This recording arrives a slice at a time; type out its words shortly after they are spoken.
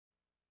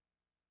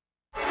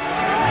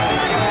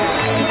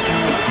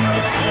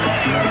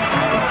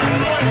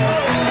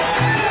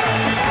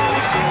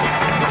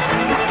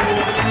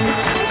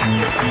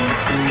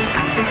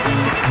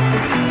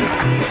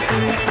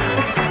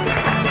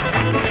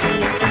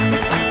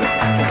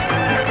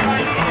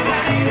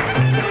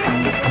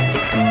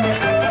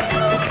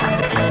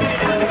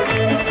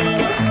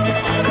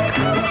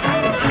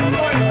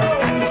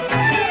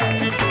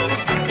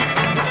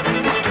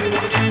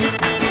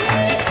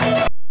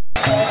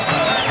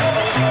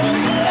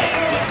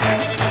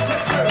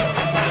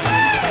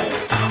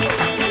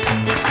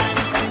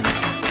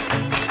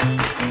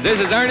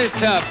This is Ernest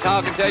Tubb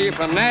talking to you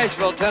from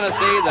Nashville,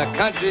 Tennessee, the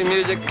country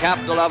music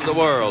capital of the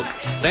world,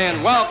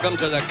 saying welcome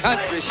to the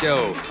Country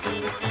Show.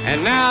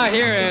 And now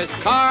here is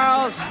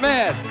Carl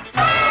Smith.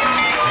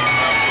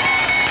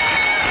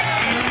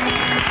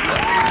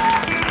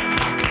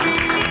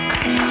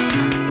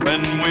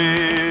 When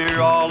we're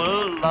all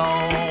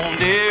alone,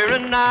 dear,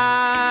 and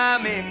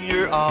I'm in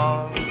your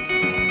arms,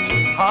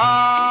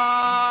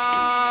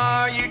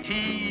 are you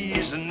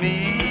teasing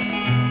me?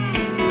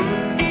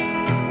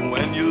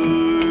 When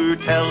you're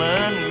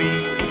telling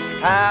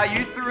me how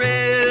you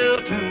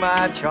thrill to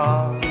my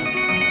charm,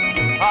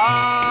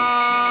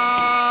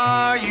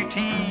 are you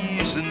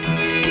teasing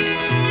me?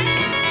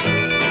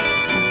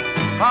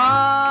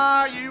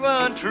 Are you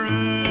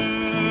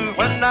untrue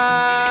when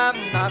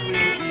I'm not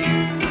with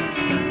you?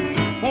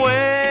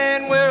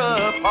 When we're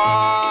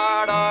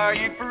apart, are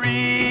you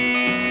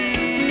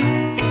free?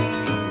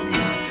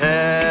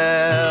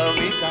 Tell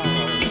me,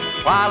 darling,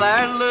 while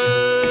our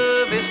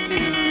love is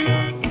still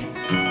young,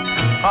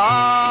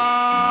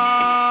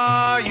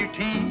 are you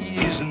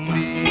teasing me?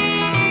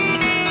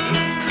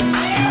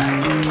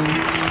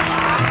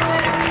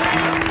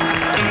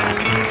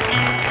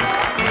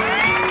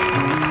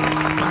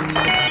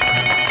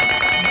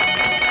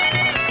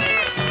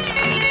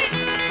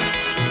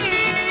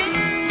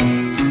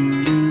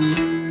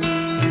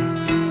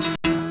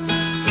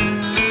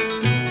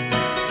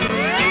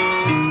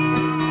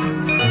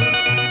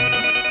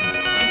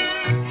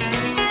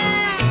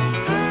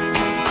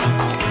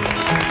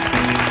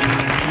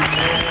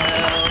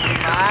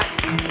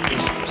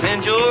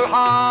 Send your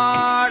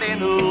heart in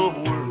the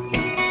world,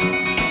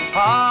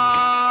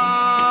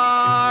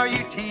 are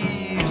you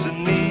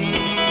teasing me?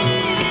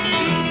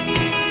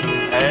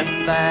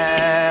 And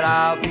that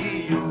I'll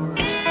be yours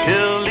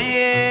till the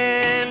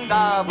end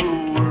of the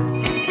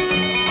world,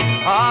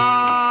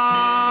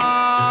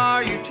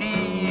 are you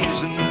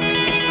teasing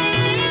me?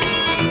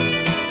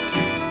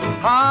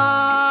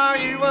 Are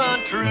you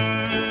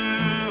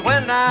untrue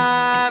when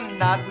I'm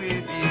not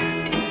with you?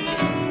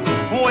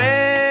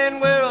 When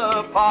we're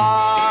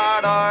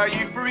apart, are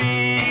you free?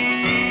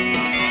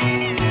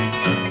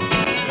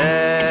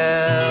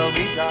 Tell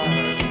me,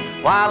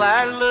 darling, while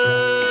our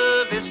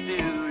love is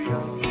still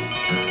young,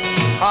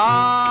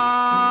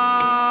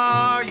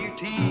 are you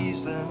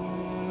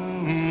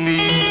teasing me?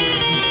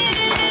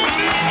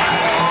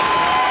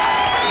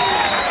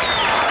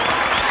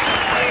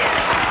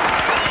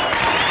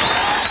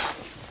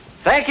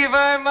 Thank you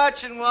very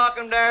much and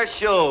welcome to our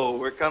show.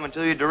 We're coming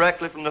to you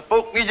directly from the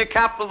folk music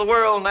capital of the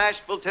world,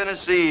 Nashville,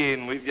 Tennessee,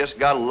 and we've just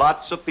got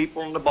lots of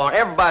people in the barn.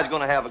 Everybody's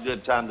going to have a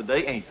good time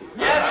today, ain't they?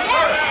 Yes,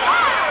 sir.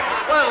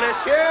 Well,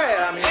 let's hear it.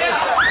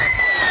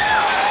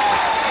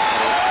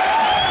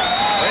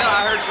 Well, I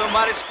heard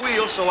somebody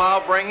squeal, so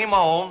I'll bring him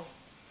on.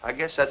 I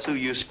guess that's who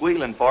you're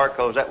squealing for,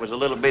 because that was a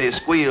little bitty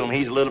squeal, and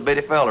he's a little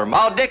bitty feller.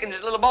 Ma Dickens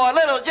is a little boy,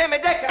 little Jimmy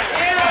Dickens.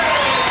 Yeah.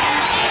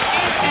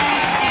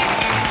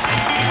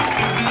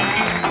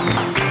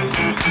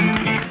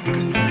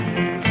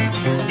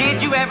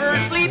 Did you ever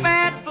sleep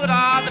at the foot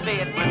of the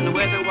bed when the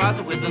weather was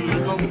a whizzing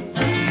cold?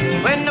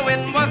 When the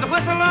wind was a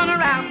whistling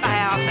around the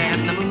house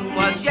and the moon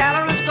was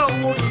yaller as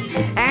gold,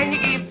 and you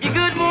give your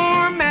good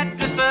warm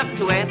mattress up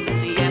to Aunt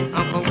Lucy and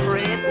Uncle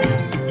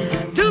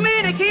Fred. Too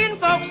many kin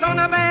folks on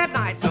a bad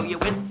night, so you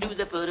went to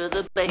the foot of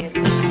the bed.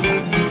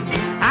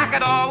 I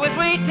could always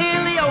wait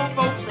till the old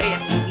folks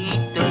ate and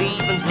eat the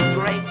leavings with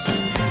grace.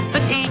 The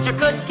teacher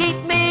could keep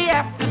me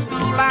after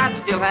school, I'd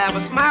still have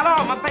a smile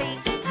on my face.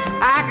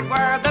 I could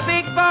wear the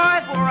big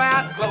boys wore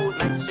out clothes,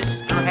 let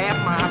sister have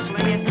my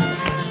sled.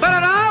 But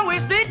it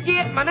always did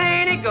get my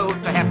nanny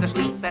goat to have to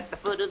sleep at the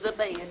foot of the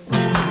bed.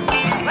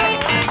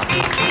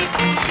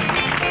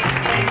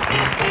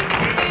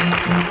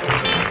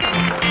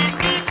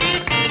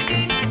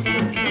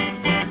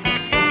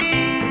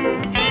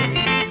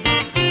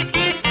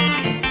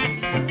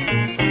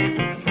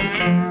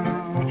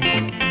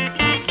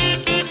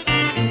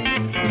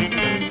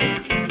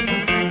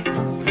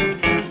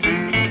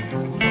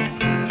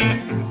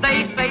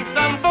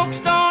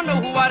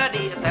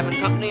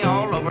 Company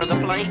all over the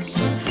place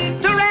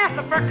to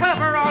wrestle for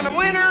cover on a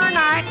winter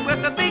night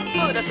with a big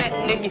foot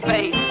a-setting in your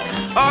face,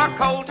 or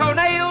cold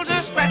toenails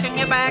a-scratching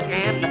your back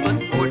and the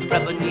footboard's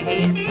rubbing your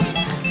head.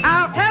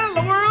 I'll tell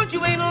the world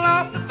you ain't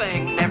lost a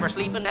thing, never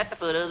sleeping at the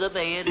foot of the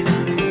bed.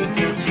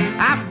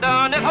 I've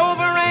done it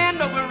over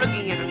and over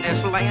again in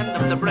this land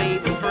of the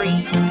brave and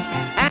free,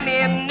 and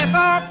in this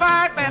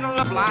all-fired battle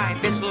of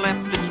life it's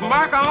left its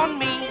mark on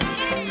me.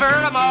 For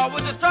I'm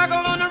always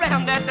a-struggling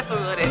around at the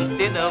foot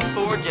instead of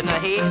forging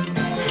ahead.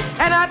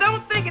 And I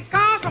don't think it's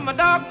caused from a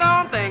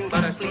doggone thing,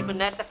 but I'm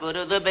sleeping at the foot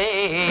of the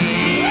bed.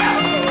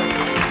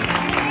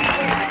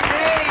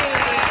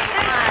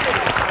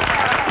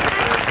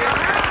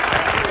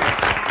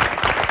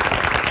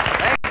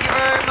 Thank you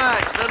very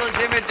much, little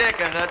Jimmy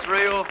Dickens. That's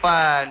real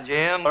fine,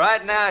 Jim.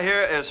 Right now,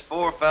 here is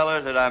four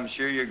fellas that I'm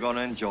sure you're going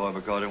to enjoy,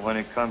 because when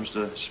it comes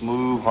to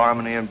smooth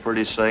harmony and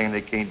pretty singing,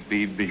 they can't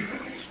be beat.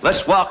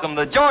 Let's welcome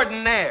the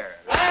Jordanaires.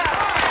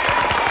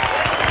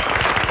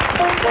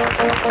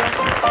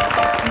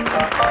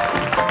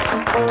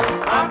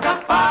 I've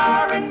got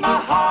fire in my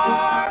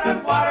heart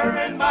and water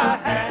in my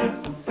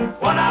hand.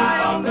 One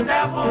eye on the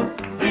devil,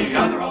 the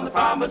other on the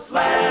promised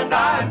land.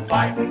 I'm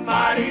fighting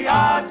mighty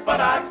odds,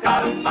 but I've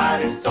got a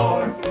mighty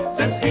sword.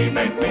 Since he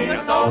made me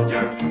a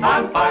soldier,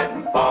 I'm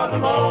fighting for the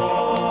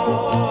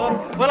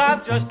Lord. Well,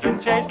 I've just been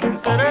changed from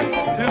sinner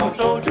to a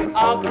soldier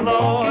of the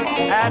Lord.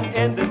 And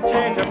in this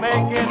change I'm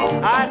making,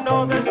 I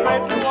know there's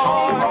great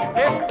reward.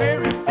 His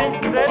spirit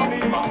thinks within me,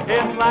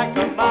 it's like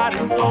a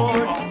mighty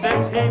sword.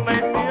 Since he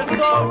made me a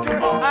soldier,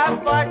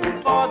 I'm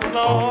fighting for the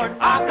Lord.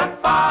 I've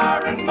got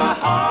fire in my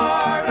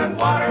heart and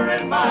water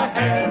in my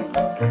hand.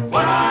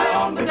 One eye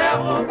on the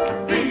devil,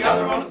 the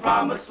other on the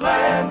promised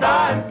land.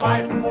 I'm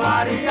fighting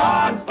mighty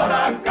odds, but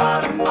I've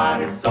got a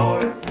mighty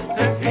sword.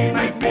 Since he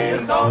made me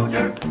a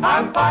soldier,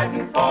 I'm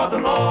fighting for the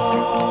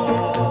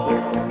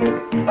Lord.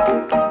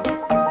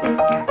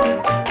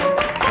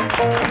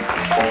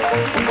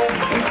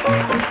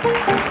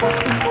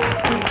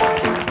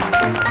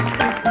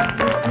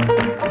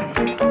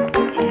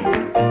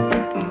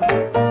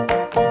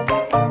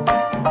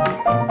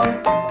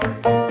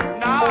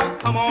 Now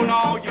come on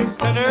all you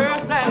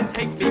sinners and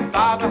take me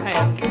by the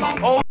hand.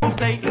 Oh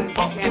Satan, you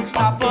can't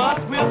stop us,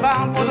 we're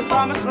bound for the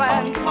promised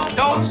land.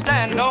 Don't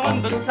stand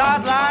on the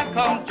sideline,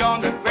 come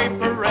join the great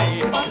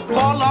parade. For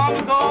long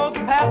ago the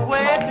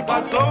pathway to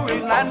God's glory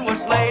land was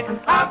laid.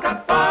 I've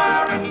got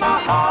fire in my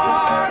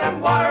heart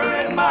and water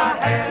in my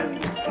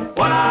hand.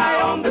 One eye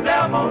on the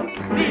devil,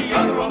 the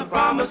other on the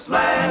promised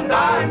land.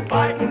 I'm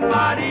fighting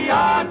mighty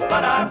odds,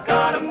 but I've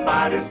got a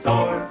mighty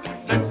sword.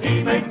 Since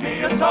he made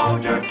me a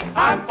soldier,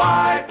 I'm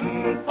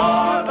fighting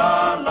for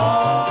the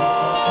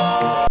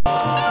Lord.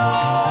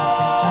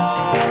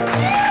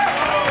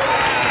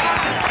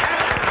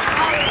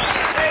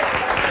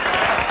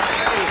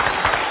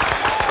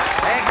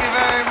 Thank you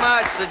very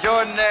much, the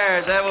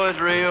Jordanaires. That was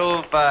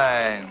real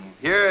fine.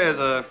 Here is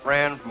a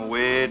friend from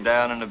way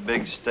down in the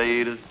big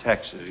state of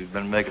Texas. He's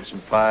been making some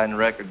fine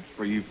records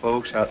for you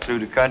folks out through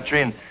the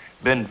country and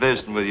been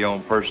visiting with you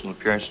on personal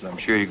appearance, and I'm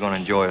sure you're going to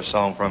enjoy a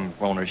song from him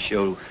on our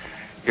show.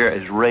 Here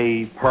is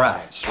Ray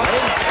Price.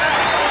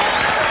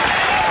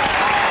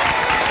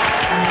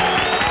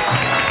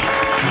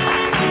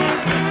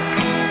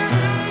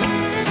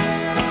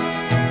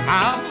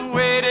 I've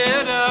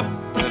waited up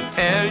to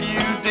tell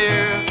you,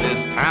 dear,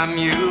 this time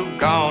you've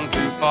gone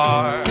too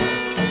far.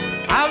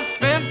 I've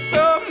spent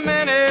so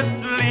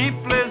many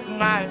sleepless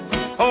nights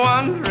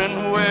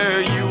wondering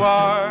where you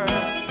are.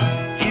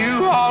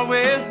 You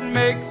always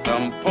make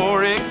some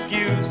poor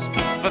excuse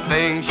for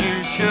things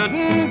you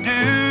shouldn't do.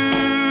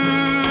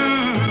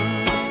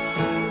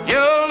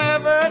 You'll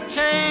never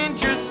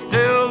change, you're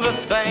still the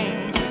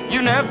same.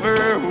 You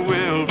never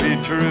will be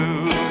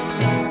true.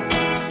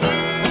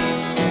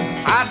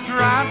 I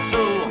tried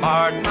so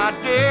hard, my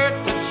dear,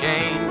 to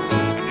change,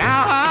 but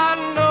now I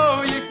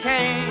know you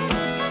can't.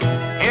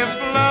 If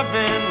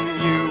loving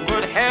you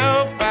would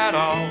help at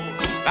all,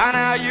 by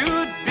now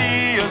you'd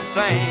be a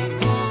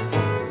saint.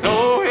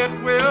 Though it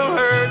will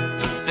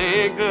hurt to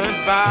say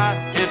goodbye,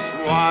 it's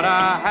what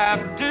I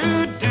have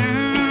to do.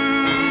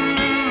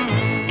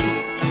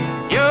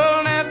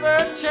 You'll never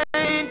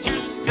change,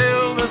 you're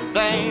still the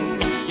same.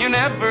 You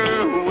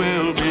never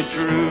will be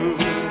true.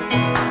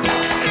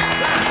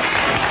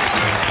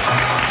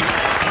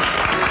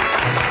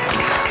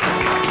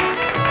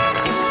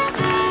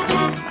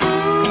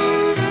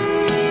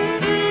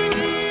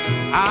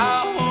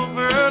 I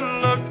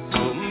overlooked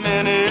so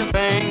many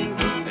things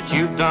that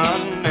you've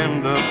done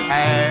in the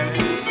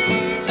past,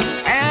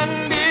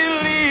 and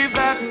believe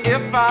that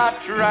if I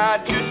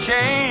tried to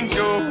change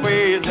your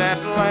ways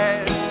at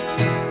last,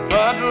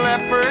 but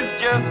leopards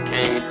just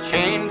can't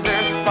change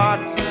their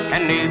spots,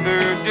 and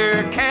neither,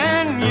 dear,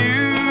 can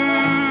you.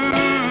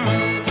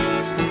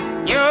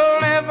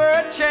 You'll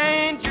never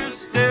change, you're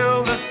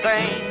still the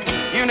same.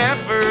 You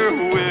never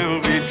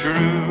will be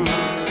true.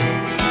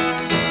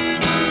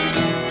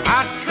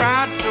 I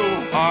tried so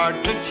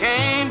hard to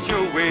change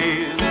your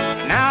ways,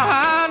 now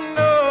I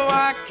know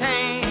I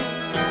can't.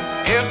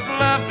 If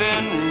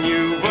loving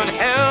you would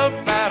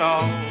help at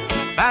all,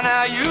 by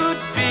now you'd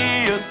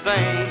be a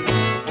saint.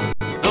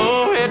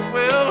 Though it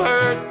will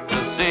hurt to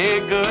say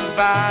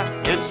goodbye,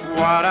 it's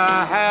what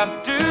I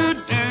have to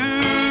do.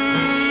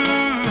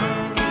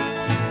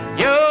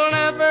 You'll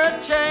never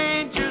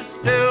change, you're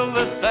still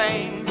the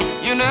same.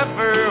 You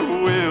never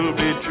will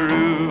be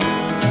true.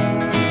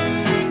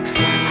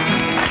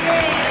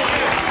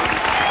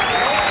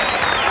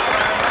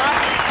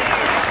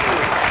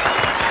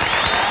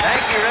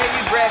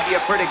 You a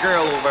pretty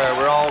girl over there.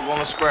 We're all going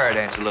to square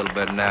dance a little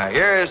bit now.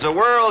 Here is the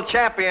world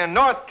champion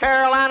North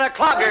Carolina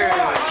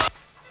Cloggers.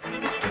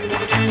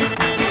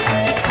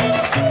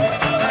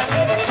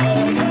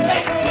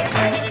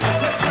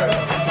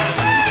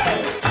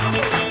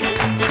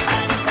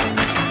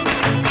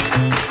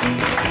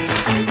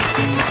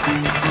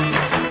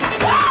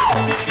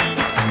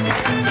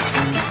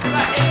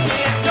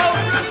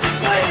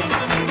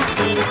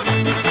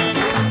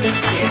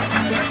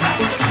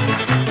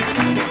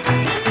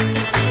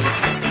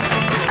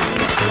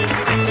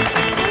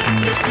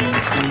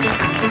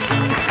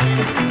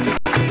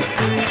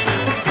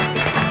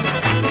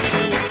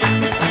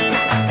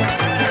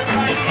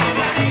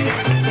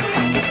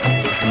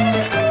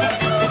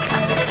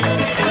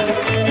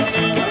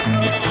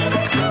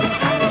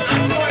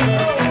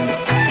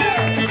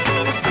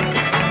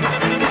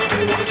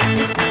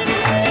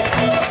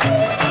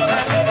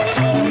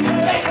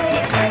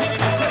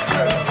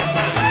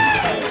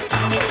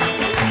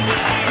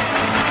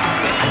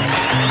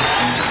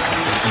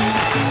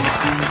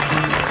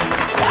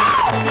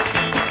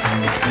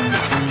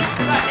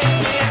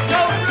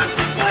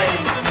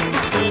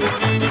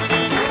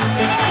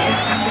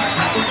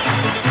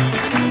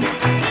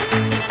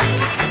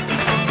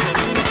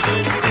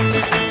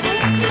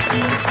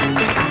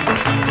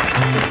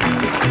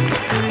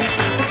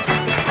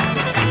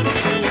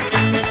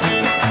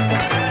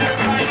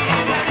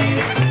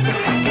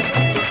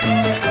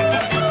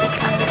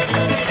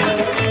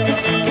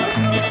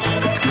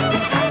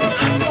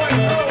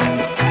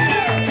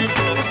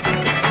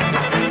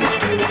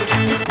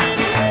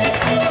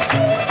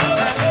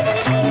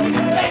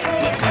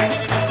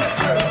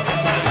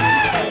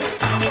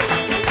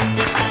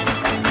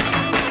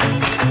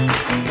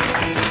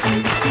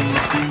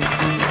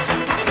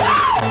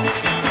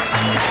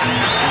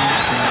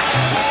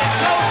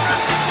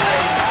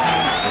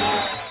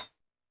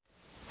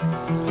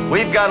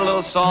 We've got a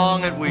little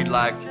song that we'd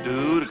like to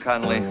do to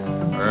kind of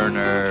earn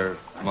our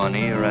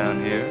money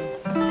around here.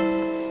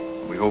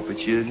 We hope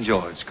that you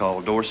enjoy it. It's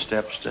called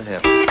Doorsteps to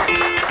Heaven.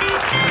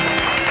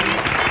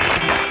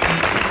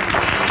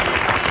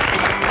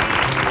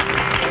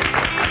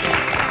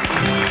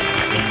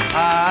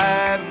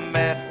 I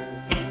met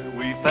her,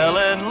 we fell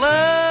in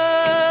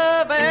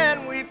love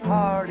and we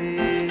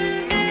parted.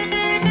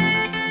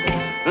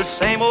 The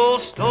same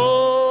old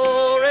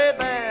story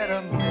that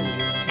a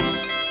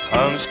million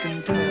tongues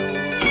can tell.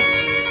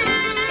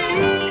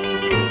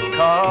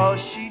 'Cause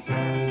she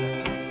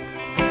turned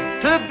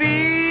out to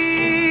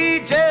be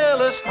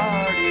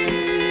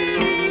jealous-hearted,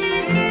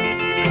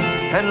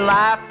 and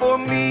life for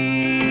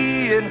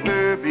me and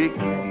her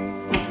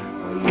became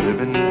a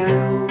living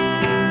hell.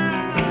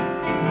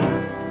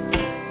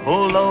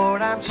 Oh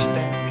Lord, I'm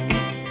standing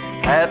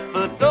at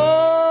the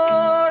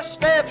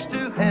doorsteps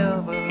to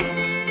heaven,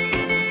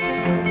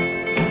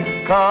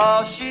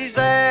 'cause she's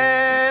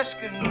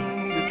asking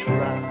me to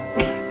try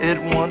it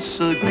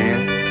once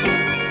again.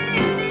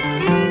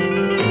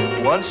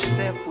 One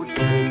step would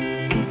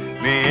take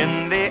me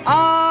in the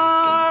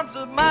arms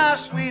of my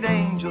sweet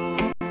angel,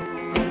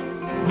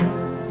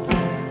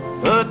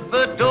 but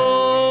the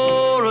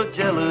door of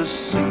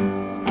jealousy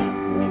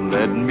won't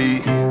let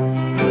me in.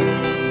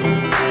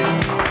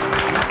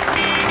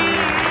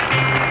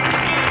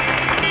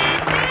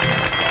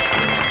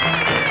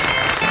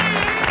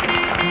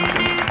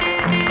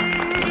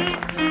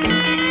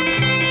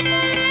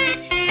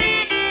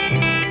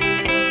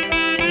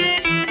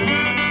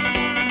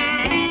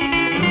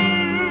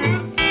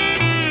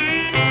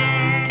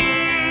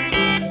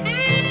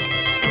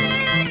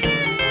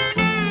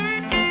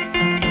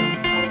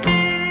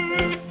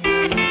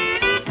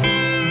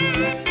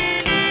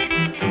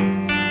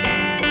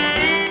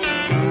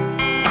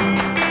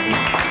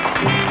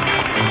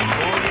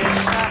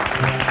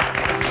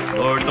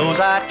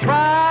 I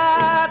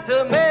tried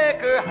to make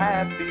her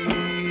happy,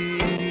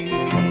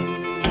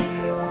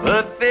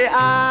 but the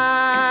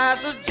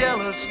eyes of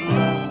jealous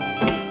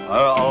love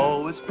are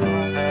always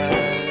blind.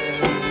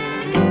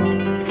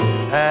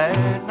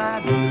 And I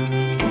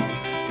knew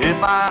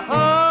if I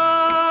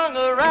hung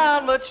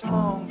around much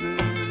longer,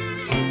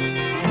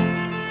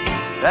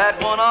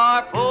 that one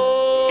or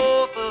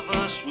both of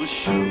us was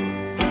sure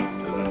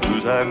to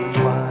lose our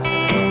mind.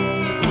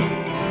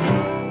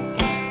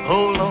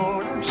 Oh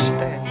Lord, I'm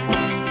standing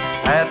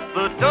at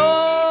the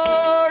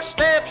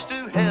doorsteps to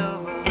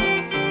heaven,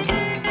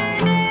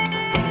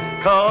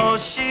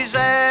 'cause she's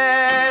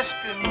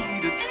asking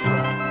me to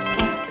try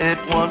it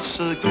once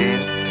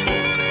again.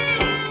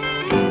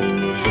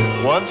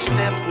 One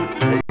step would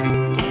take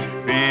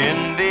me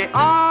in the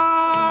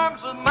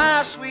arms of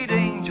my sweet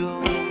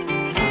angel,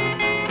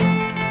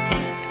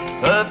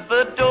 but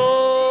the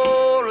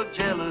door of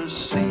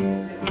jealousy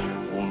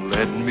won't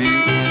let me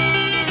in.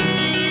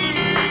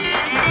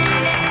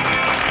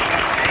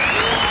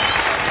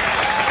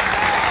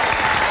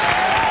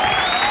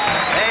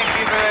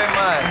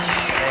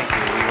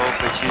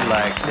 You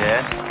like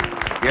that.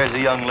 Here's a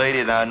young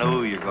lady that I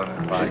know you're going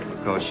to like,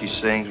 because she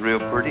sings real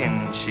pretty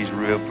and she's a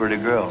real pretty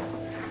girl.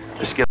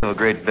 Let's give a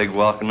great big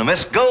welcome to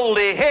Miss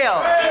Goldie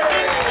Hill.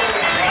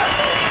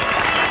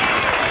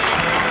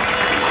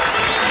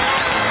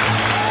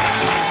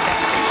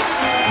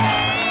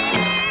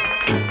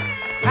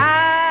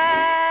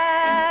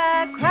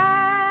 Cry,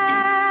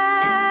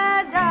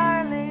 cry,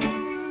 darling.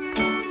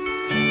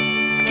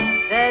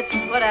 That's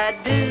what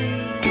I'd do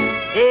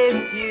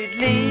if you'd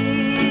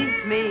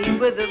leave me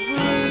with a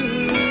blues.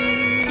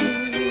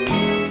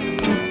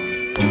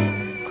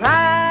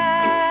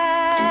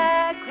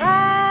 Cry,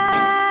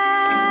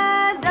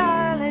 cry,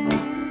 darling.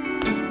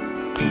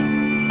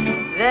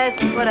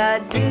 That's what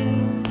I'd do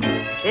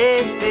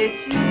if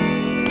it's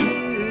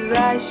you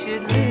I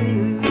should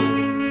lose.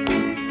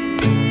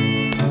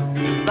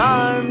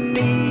 For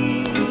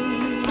me,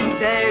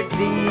 there'd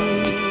be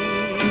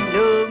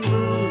no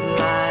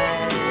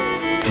moonlight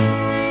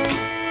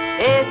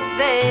if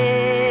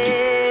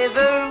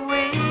ever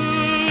we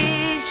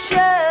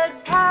should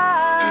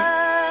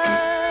part.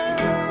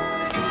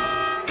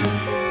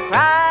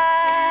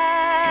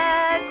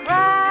 Cry,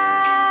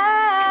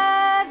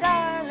 cry,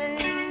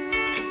 darling.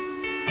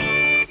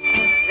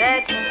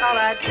 That's all I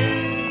do,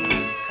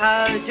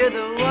 'cause you're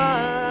the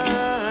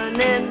one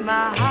in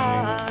my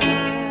heart.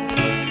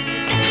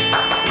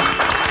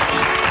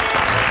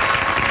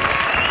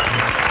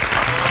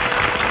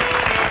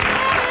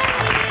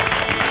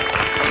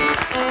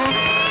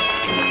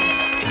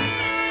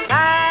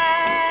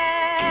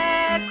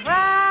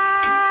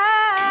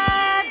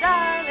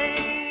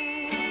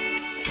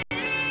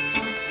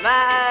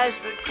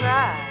 Would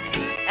cry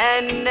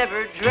and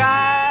never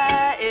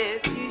dry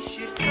if you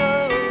should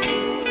go.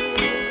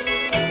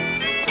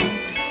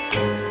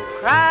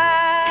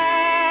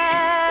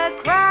 Cry,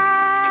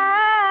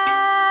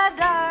 cry,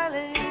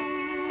 darling.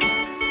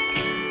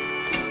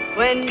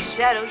 When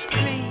shadows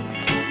creep,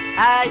 I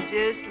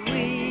just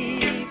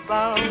weep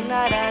all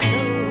night, I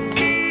know.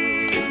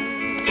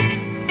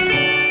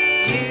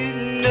 You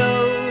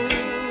know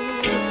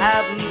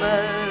how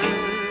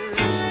much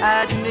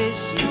I'd miss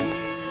you.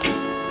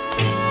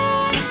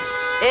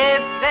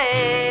 If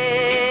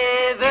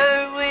ever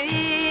we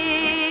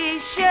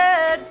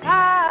should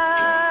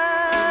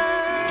part,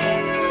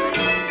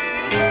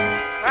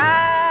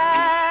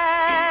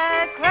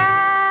 cry,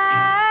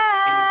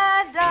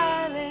 cry,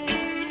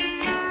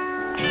 darling.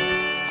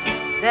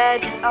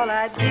 That's all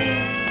I do,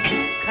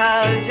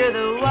 'cause you're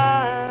the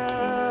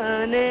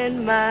one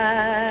in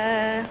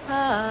my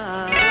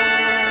heart.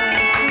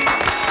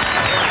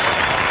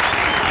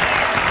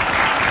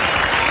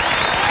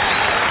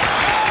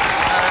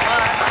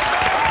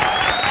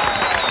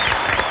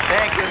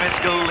 Thank you, Miss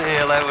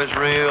Goldhill. That was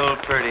real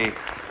pretty.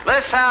 We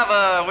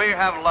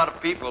have a lot of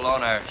people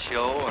on our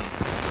show, and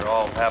we're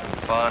all having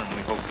fun, and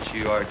we hope that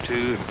you are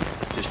too.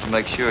 Just to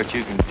make sure that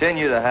you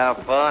continue to have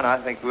fun, I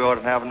think we ought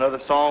to have another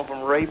song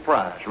from Ray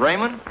Price.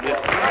 Raymond? Yeah.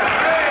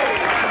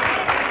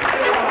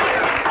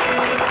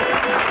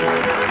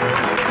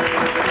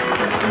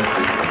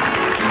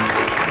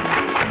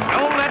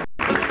 Don't let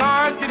the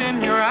stars get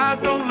in your eyes,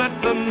 don't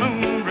let the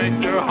moon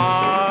break your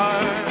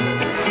heart.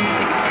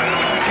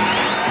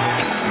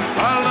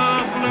 Our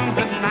love blooms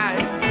at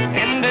night,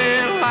 in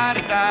daylight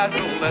it dies.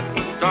 Don't let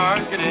the stars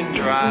get in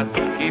your eyes,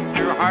 so keep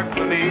your heart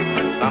for me,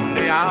 for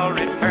someday I'll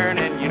return,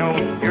 and you know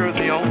you're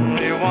the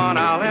only one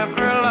I'll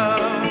ever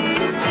love.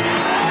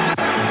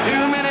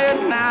 Too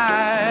many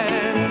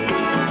nights,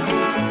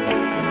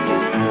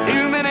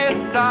 too many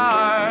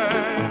stars,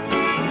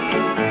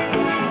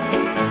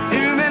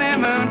 too many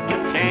moons to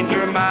change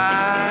your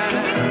mind.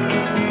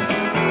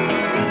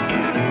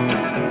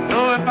 So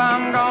if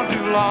I'm gone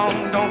too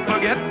long, don't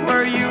forget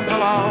where you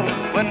belong.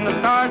 When the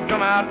stars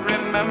come out,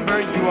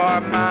 remember you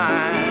are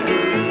mine.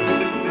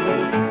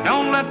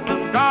 Don't let the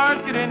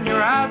stars get in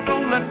your eyes,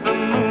 don't let the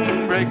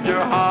moon break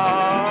your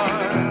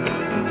heart.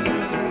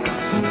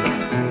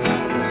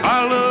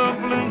 Our love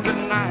blooms at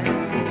night,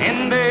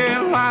 in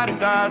daylight it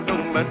dies.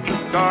 Don't let the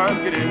stars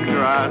get in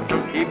your eyes,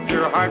 so keep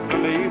your heart for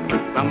me, for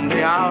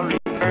someday I'll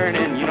return,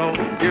 and you know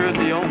you're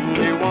the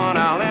only one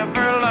I'll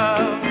ever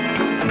love.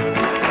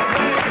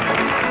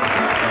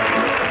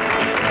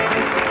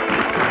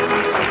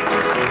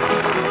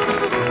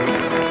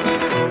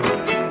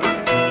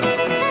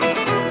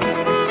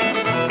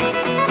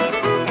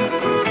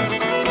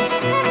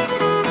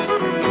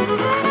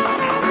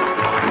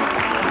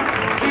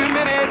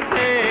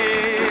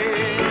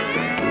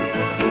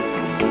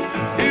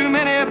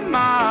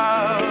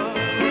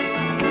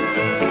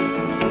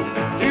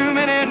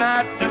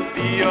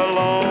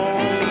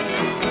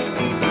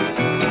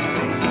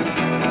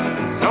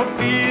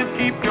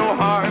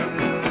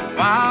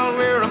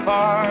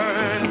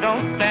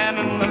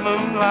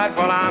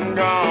 While I'm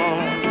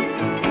gone,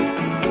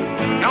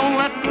 don't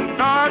let the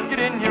stars get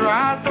in your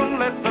eyes, don't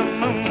let the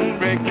moon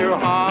break your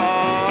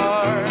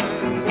heart.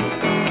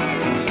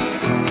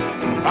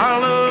 Our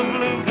love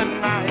blooms at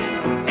night,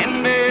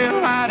 in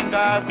daylight it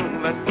dies.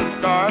 Don't let the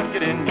stars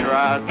get in your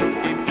eyes, so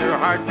keep your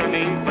heart for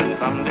me, for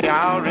someday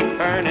I'll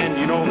return, and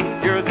you know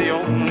you're the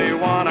only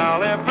one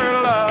I'll ever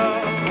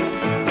love.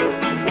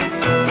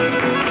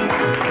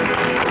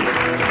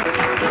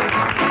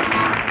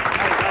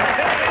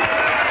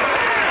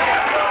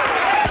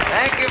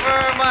 Thank you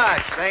very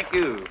much. Thank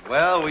you.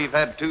 Well, we've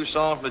had 2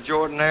 songs from the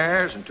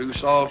Jordanaires and 2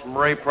 songs from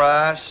Ray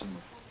Price. And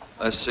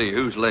let's see,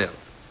 who's left?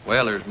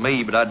 Well, there's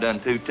me, but I done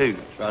 2 too,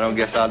 so I don't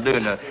guess I'll do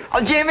nothing.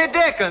 Oh, Jimmy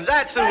Dickens,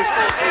 that's who was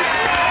supposed to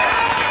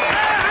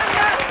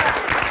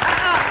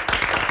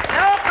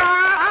No,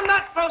 Carl, I'm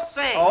not supposed to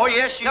sing. Oh,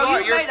 yes, you No, are.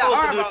 you You're made a supposed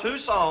to horrible- do 2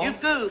 songs. You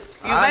goofed.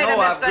 You I made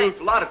know a I've mistake.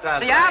 goofed a lot of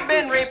times. See, I've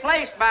been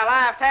replaced by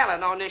live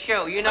talent on this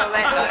show. You know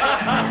that.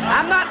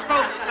 I'm not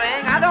supposed to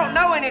sing. I don't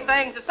know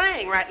anything to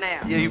sing right now.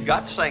 Yeah, you've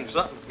got to sing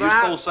something. You're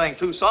Well, supposed to sing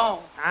 2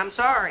 songs. I'm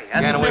sorry.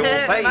 Ganaway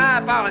won't pay you. My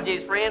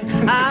apologies, friend.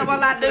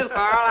 Well, I do,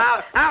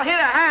 Carl. I'll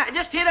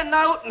just hit a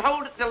note and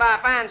hold it till I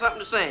find something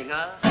to sing,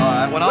 huh? All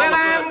right, when all Well, the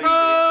I'm good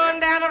going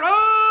down the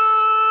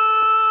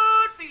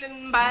road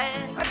feeling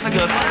bad. That's a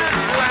good one.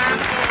 Oh, I'm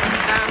going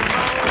down the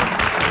road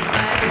feeling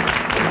bad.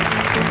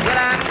 Well,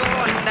 I'm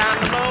going down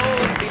the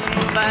road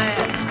feeling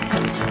bad.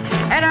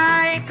 And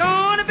I ain't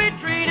gonna be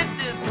treated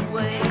this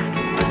way.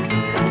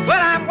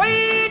 Well, I'm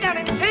way down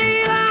in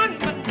jail on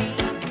my knees.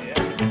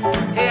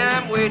 Yeah,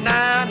 I'm way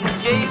down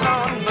in jail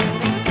on my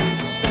knees.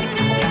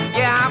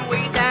 Yeah, I'm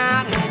way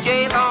down in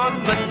jail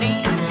on my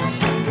knees.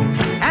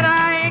 And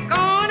I ain't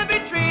gonna be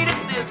treated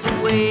this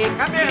way.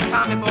 Come here,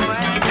 Tommy boy.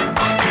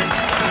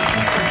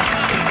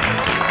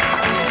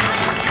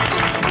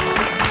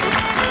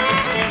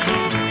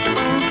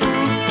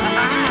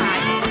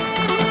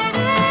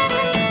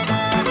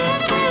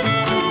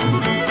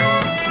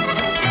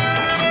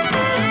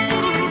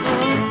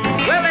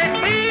 Well, they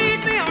feed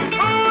me on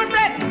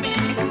cornbread and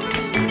beans.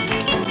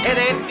 Yeah,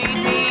 they feed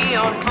me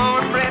on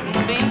cornbread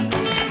and beans.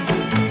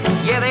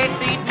 Yeah, they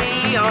feed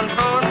me on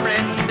cornbread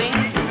and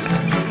beans.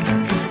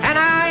 And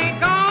I ain't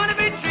gonna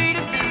be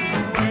treated this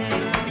way.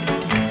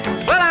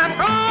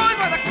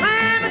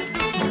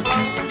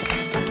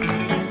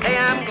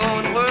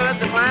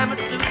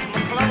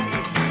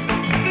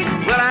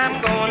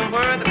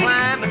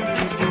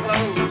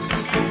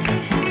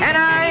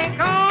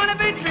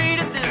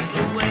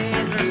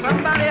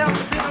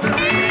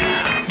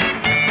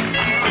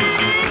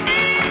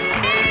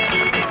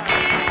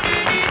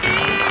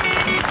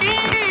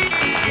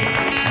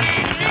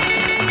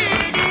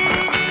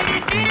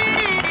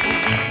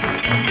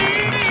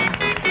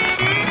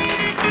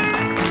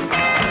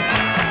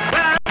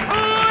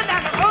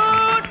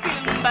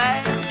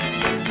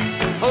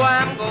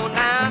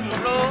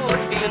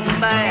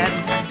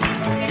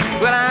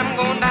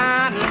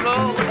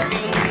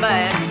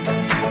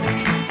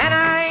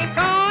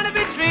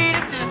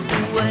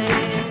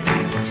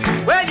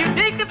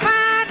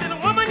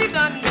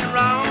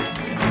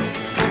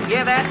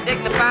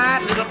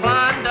 65, little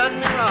blonde done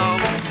me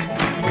wrong.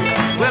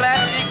 Well,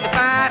 that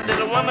 65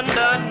 little woman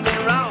done me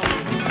wrong.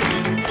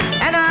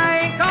 And I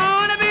ain't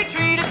gonna be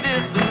treated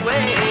this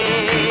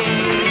way.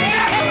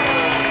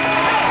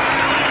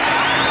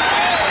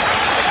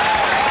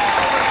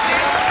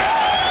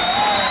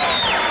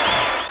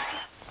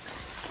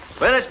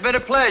 Well, it's been a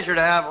pleasure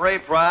to have Ray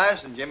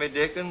Price and Jimmy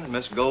Dickens and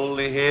Miss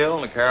Goldie Hill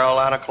and the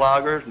Carolina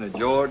Cloggers and the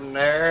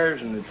Jordanaires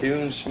and the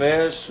Tune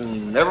Smiths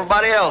and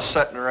everybody else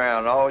sitting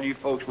around. All you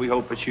folks, we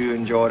hope that you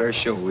enjoyed our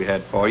show we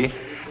had for you.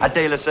 I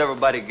tell you, let's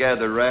everybody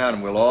gather around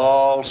and we'll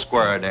all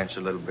square dance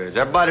a little bit. Is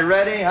everybody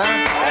ready, huh?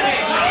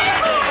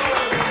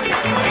 Ready?